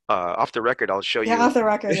off the record. I'll show you. Yeah, off the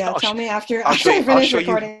record. Yeah, tell me after I finish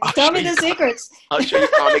recording. Tell me the secrets. I'll show you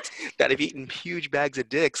comics that have eaten huge bags of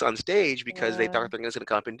dicks on stage because they thought they're going to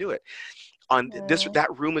come up and do it. That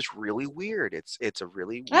room is really weird. It's a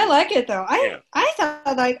really weird. I like it though. I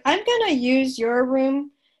thought like I'm gonna use your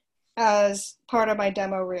room as part of my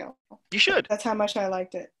demo reel. You should. That's how much I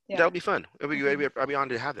liked it. Yeah. That would be fun. I'd be honored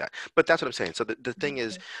to have that. But that's what I'm saying. So the thing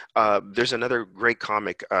is, there's another great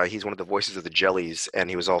comic. He's one of the voices of the Jellies, and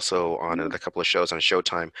he was also on a couple of shows on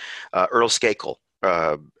Showtime. Earl Skakel,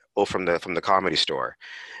 from the Comedy Store.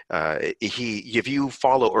 If you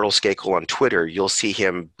follow Earl Skakel on Twitter, you'll see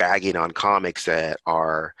him bagging on comics that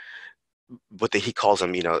are he calls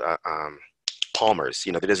them, Palmers.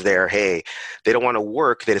 They're just there. Hey, they don't want to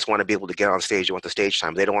work. They just want to be able to get on stage. They want the stage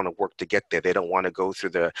time. They don't want to work to get there. They don't want to go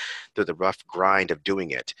through the rough grind of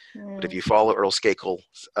doing it. But if you follow Earl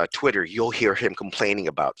Skakel's Twitter, you'll hear him complaining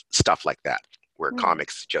about stuff like that, where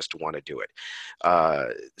comics just want to do it.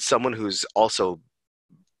 Someone who's also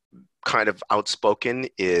kind of outspoken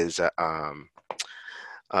is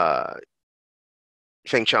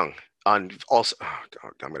Feng Chung. I'm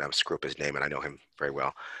going to screw up his name, and I know him very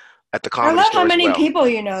well. At the Comedy Store. I love how many people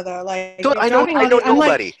you know, though. Like, I know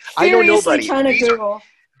nobody. I know nobody. Trying to Google.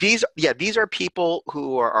 These are people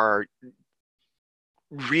who are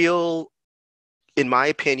real, in my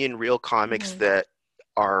opinion, real comics that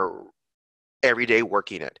are every day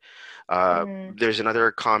working it. There's another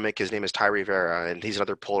comic. His name is Ty Rivera, and he's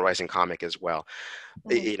another polarizing comic as well.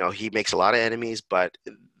 He makes a lot of enemies, but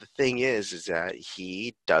the thing is that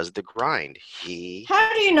he does the grind.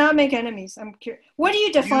 How do you not make enemies? I'm curious. What do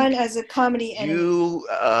you define as a comedy enemy?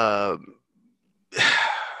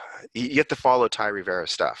 You have to follow Ty Rivera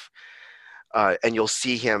stuff, and you'll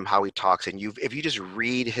see how he talks. And if you just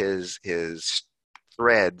read his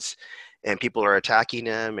threads, and people are attacking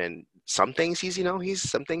him, and some things he's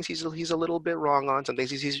a little bit wrong on. Some things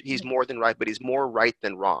he's more than right, but he's more right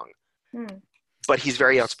than wrong. But he's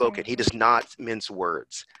very outspoken. He does not mince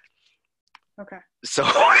words. Okay. So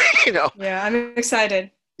Yeah, I'm excited.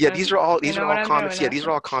 Yeah, these are all comics. Yeah, these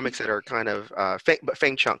are all comics that are kind of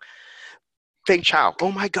Feng Chao.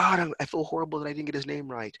 Oh my God, I feel horrible that I didn't get his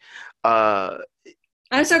name right. I'm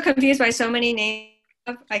so confused by so many names.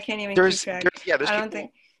 I can't even keep track.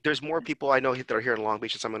 There's more people I know that are here in Long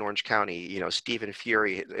Beach and some in Orange County. Stephen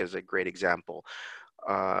Fury is a great example.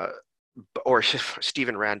 Or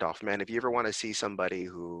Stephen Randolph, man. If you ever want to see somebody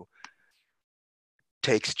who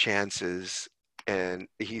takes chances, and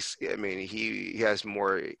he has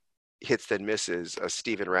more hits than misses,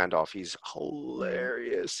 Stephen Randolph. He's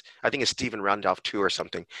hilarious. I think it's Stephen Randolph 2 or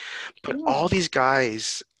something. But all these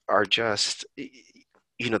guys are just,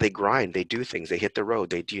 they grind, they do things, they hit the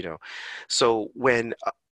road, So when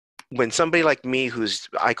somebody like me,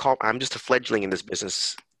 I'm just a fledgling in this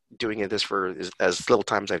business, doing this for as little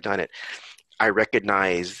time as I've done it, I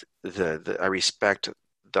recognize I respect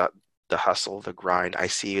the hustle, the grind. I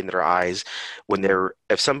see in their eyes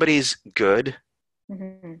if somebody's good,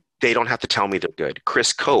 they don't have to tell me they're good.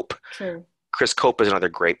 Chris Cope. True. Chris Cope is another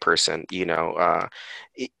great person.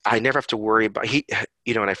 I never have to worry about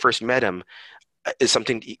when I first met him, is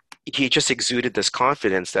something he just exuded this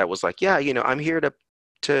confidence that was like, I'm here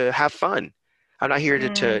to have fun. I'm not here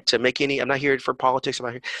to make any. I'm not here for politics. I'm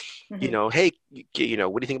not here. Hey, what do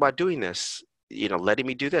you think about doing this? letting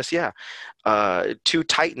me do this. Yeah. Two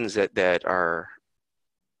titans that are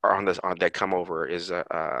on that come over is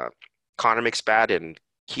Connor McSpadden and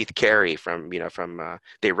Keith Carey from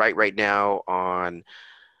they write right now on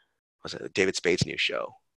what's it, David Spade's new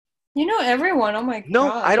show. You know everyone. Oh my No,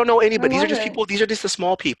 God. I don't know anybody. I These are love just it. people. These are just the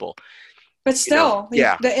small people. But still,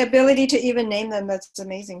 Yeah. the ability to even name them, that's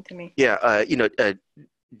amazing to me. Yeah.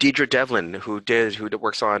 Deidre Devlin, who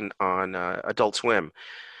works on Adult Swim,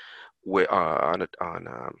 on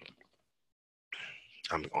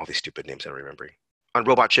all these stupid names I'm remembering. On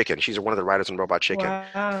Robot Chicken. She's one of the writers on Robot Chicken.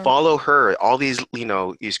 Wow. Follow her. All these,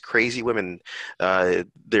 these crazy women. They're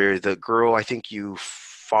the girl, I think you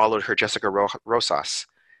followed her, Jessica Rosas.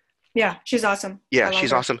 Yeah, she's awesome. Yeah,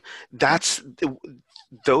 she's awesome. That's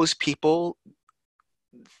those people,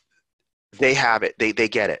 they have it. They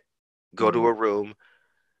get it. Go to a room.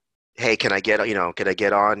 Hey, can I get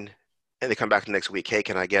on? And they come back the next week. Hey,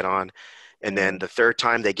 can I get on? And then the third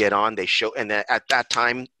time they get on, they show, and then at that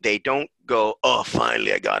time they don't go, oh,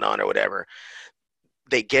 finally I got on or whatever.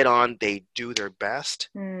 They get on, they do their best.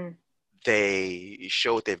 They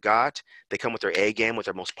show what they've got. They come with their A game, with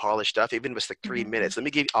their most polished stuff, even if it's like 3 minutes.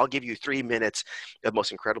 I'll give you 3 minutes of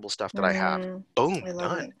most incredible stuff that I have. Boom,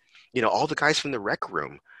 done. All the guys from the Rec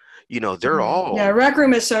Room, they're all. Yeah, Rec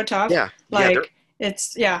Room is so tough. Yeah.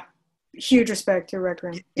 Huge respect to Rec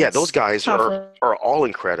Room. Yeah, those guys are all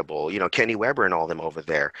incredible. Kenny Weber and all them over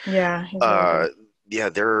there. Yeah. Yeah,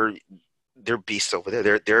 they're beasts over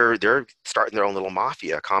there. They're starting their own little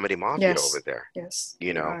comedy mafia over there. Yes.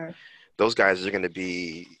 Those guys are going to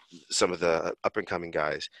be some of the up and coming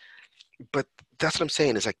guys. But that's what I'm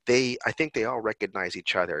saying is like I think they all recognize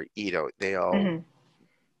each other. They all.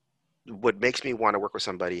 What makes me want to work with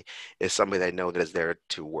somebody is somebody that I know that is there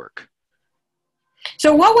to work.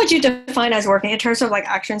 So what would you define as working in terms of like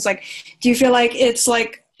actions? Like, do you feel like it's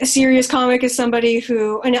like a serious comic is somebody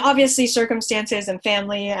who, and obviously circumstances and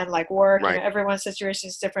family and like work, right. Everyone's situation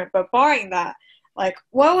is different, but barring that, like,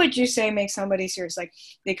 what would you say makes somebody serious? Like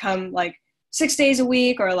they come like 6 days a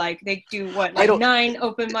week, or like they do what, like 9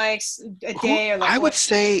 open mics a day, or like I would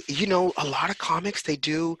say, a lot of comics they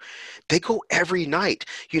go every night,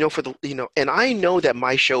 for the, and I know that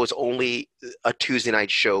my show is only a Tuesday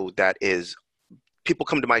night show that is. People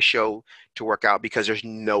come to my show to work out because there's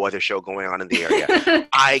no other show going on in the area.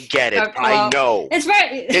 I get it. Okay, I know. It's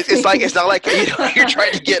very. It's not like you're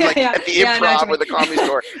trying to get like at the Improv or the Comedy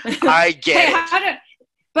Store. I get it.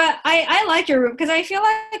 But I like your room because I feel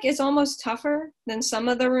like it's almost tougher than some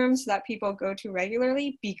of the rooms that people go to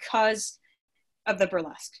regularly because of the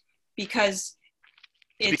burlesque. Because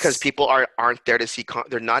people aren't there to see.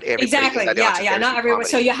 They're not everybody. Exactly. Yeah. Not everyone.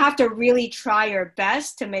 So you have to really try your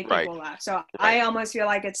best to make people laugh. So I almost feel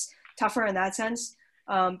like it's tougher in that sense.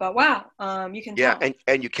 But wow, you can. Yeah,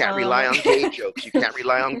 and you can't rely on gay jokes. You can't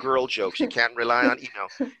rely on girl jokes. You can't rely on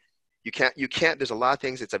You can't. There's a lot of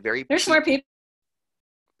things. It's a very. There's smart people.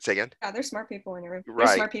 Say again. Yeah, there's smart people in your room. Right.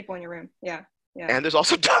 There's smart people in your room. Yeah. And there's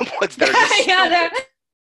also dumb ones that are just.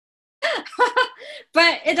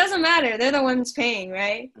 But it doesn't matter. They're the ones paying,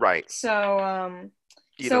 right? Right. So,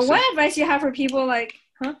 what advice do you have for people like,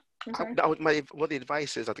 huh? The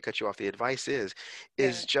advice is, not to cut you off, the advice is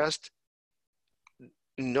just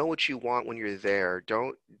know what you want when you're there.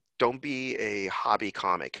 Don't be a hobby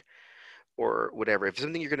comic or whatever. If it's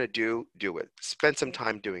something you're going to do it. Spend some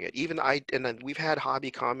time doing it. Even we've had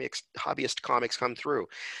hobbyist comics come through.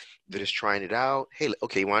 They're just trying it out. Hey,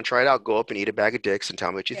 okay, you want to try it out? Go up and eat a bag of dicks and tell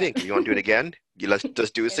me what you think. You want to do it again? Let's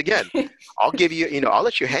do this again. I'll give you, I'll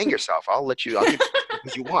let you hang yourself. I'll give you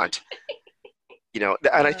what you want. And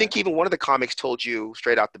I think even one of the comics told you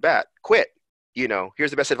straight out the bat, quit.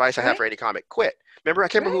 Here's the best advice I have for any comic. Quit. Remember, I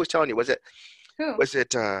can't remember who was telling you. Was it one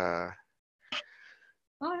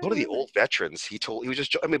of the old veterans?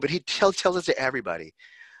 But he tells it to everybody.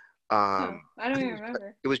 I don't even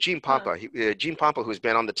remember. It was Gene Pompa. Gene Pompa, who's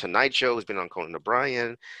been on The Tonight Show, who's been on Conan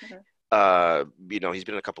O'Brien. He's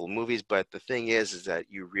been in a couple of movies. But the thing is that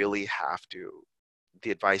you really have to.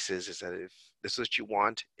 The advice is that if this is what you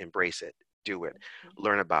want, embrace it, do it,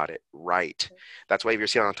 learn about it, write. That's why if you're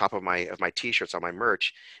seeing on top of my T-shirts on my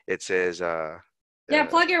merch, it says.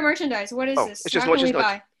 Plug your merchandise. What is this? It's just How can we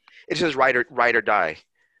buy? It says ride or die.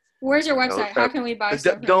 Where's your website? How can we buy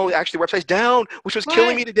stuff? No, actually, the website's down, which was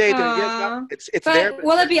killing me today. It's there.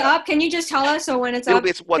 Will it be up? Can you just tell us so when it's up?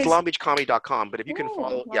 It's longbeachcomedy.com. But if you can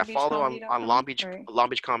follow on Long Beach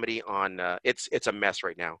Comedy on it's a mess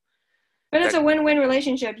right now. But it's a win-win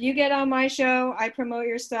relationship. You get on my show, I promote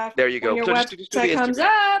your stuff. There you go. When your website comes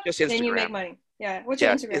up, then you make money. Yeah. What's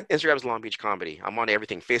your Instagram? Instagram is Long Beach Comedy. I'm on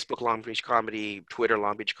everything. Facebook Long Beach Comedy, Twitter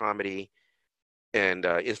Long Beach Comedy. and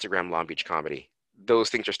Instagram Long Beach Comedy. Those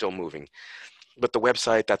things are still moving. But the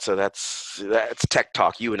website, that's tech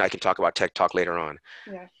talk. You and I can talk about tech talk later on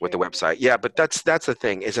with the website. Yeah, but that's the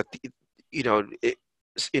thing is that you know it,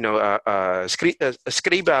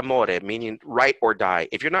 scriba amore, meaning write or die.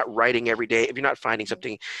 If you're not writing every day, if you're not finding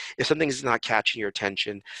something, if something's not catching your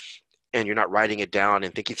attention, and you're not writing it down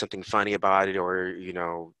and thinking something funny about it, or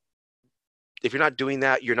if you're not doing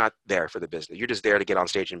that, you're not there for the business. You're just there to get on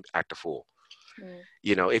stage and act a fool.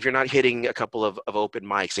 If you're not hitting a couple of open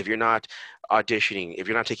mics, if you're not auditioning, if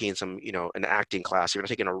you're not taking some, an acting class, if you're not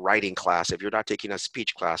taking a writing class, if you're not taking a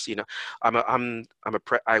speech class,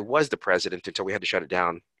 I was the president until we had to shut it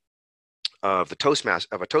down of a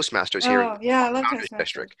Toastmasters here in the Founders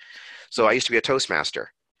District. So I used to be a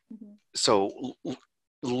Toastmaster. So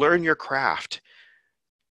learn your craft.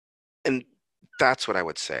 And that's what I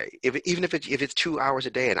would say. Even if it's 2 hours a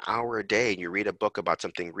day, an hour a day, and you read a book about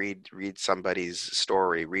something, read somebody's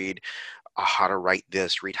story, read how to write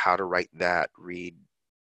this, read how to write that, read,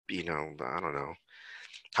 I don't know,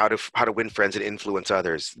 how to win friends and influence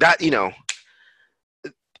others. That,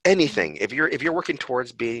 anything. If you're working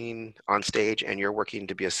towards being on stage and you're working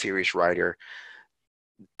to be a serious writer,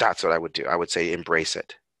 that's what I would do. I would say embrace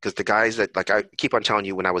it. Because the guys that, like I keep on telling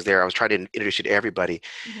you, when I was there, I was trying to introduce you to everybody.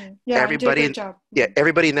 Yeah, everybody, you did a great job. Yeah,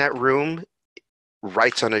 everybody in that room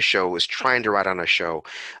writes on a show, is trying to write on a show,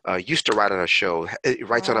 used to write on a show,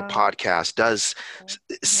 writes on a podcast, does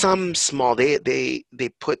some small. They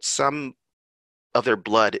put some of their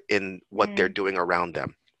blood in what they're doing around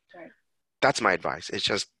them. Right. That's my advice. It's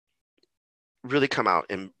just really come out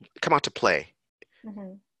to play,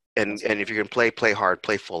 and if you can play hard,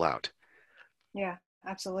 play full out. Yeah.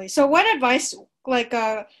 Absolutely. So what advice, like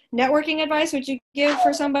networking advice, would you give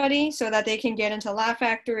for somebody so that they can get into Laugh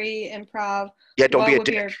Factory, improv? Yeah, don't be a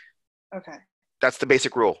dick. Okay. That's the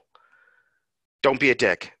basic rule. Don't be a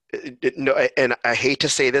dick. No, and I hate to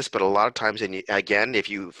say this, but a lot of times, and again, if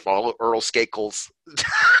you follow Earl Skakel's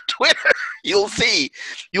Twitter, you'll see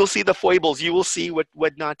the foibles. You will see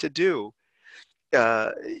what not to do.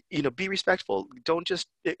 Be respectful. Don't just,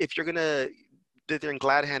 if you're gonna, they're in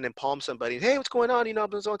glad hand and palm somebody, hey, what's going on,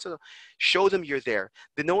 show them you're there.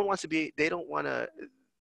 Then no one wants to be, they don't want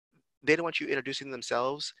you introducing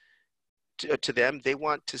themselves to them. They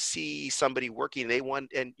want to see somebody working.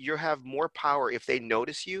 And you have more power if they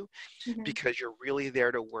notice you because you're really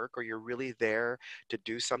there to work, or you're really there to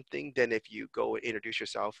do something, than if you go and introduce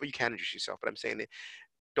yourself. Well, you can introduce yourself, but I'm saying that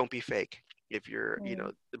don't be fake. If you're,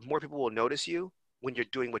 more people will notice you when you're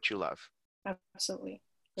doing what you love. Absolutely.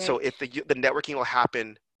 Right. So if the networking will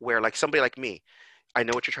happen where, like, somebody like me, I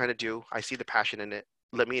know what you're trying to do. I see the passion in it.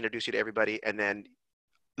 Let me introduce you to everybody, and then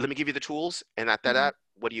let me give you the tools. And after that,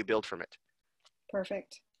 what do you build from it?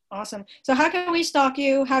 Perfect. Awesome. So how can we stalk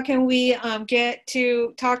you? How can we get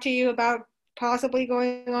to talk to you about possibly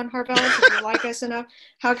going on Harvell's if you like us enough?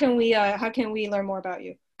 How can we learn more about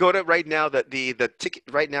you? Go to right now the ticket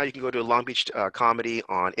right now. You can go to Long Beach Comedy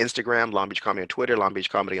on Instagram, Long Beach Comedy on Twitter, Long Beach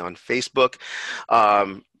Comedy on Facebook.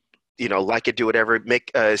 Like it, do whatever.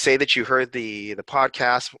 Say that you heard the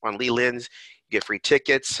podcast on Lee Lynn's. You get free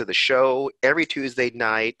tickets to the show every Tuesday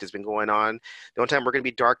night. Has been going on. The only time we're going to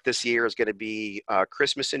be dark this year is going to be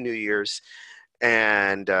Christmas and New Year's,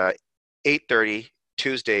 and 8:30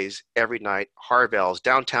 Tuesdays every night. Harvell's,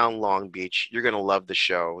 downtown Long Beach. You're going to love the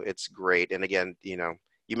show. It's great. And again, you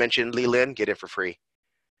mentioned Lee Lynn, get in for free.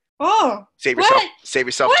 Oh, save yourself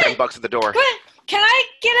 $10 at the door. What? Can I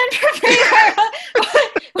get in for free?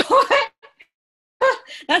 What?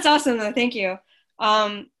 That's awesome, though. Thank you.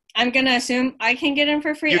 I'm gonna assume I can get in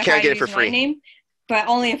for free. You can get it for free. My name, but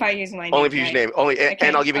only if I use my name. Only if you use your name.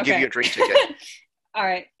 And I'll even give you a drink ticket. All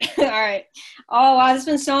right. All right. Oh, wow. This has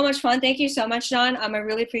been so much fun. Thank you so much, John. I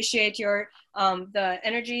really appreciate your the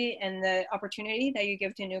energy and the opportunity that you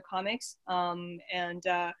give to new comics.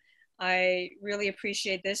 I really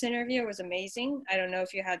appreciate this interview. It was amazing. I don't know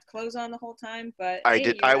if you had clothes on the whole time, but I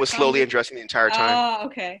did. I was slowly undressing the entire time. Oh,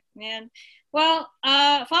 okay, man. Well,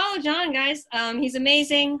 follow John, guys. He's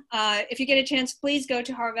amazing. If you get a chance, please go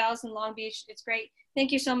to Harvell's in Long Beach. It's great.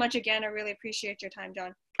 Thank you so much again. I really appreciate your time,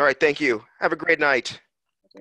 John. All right. Thank you. Have a great night.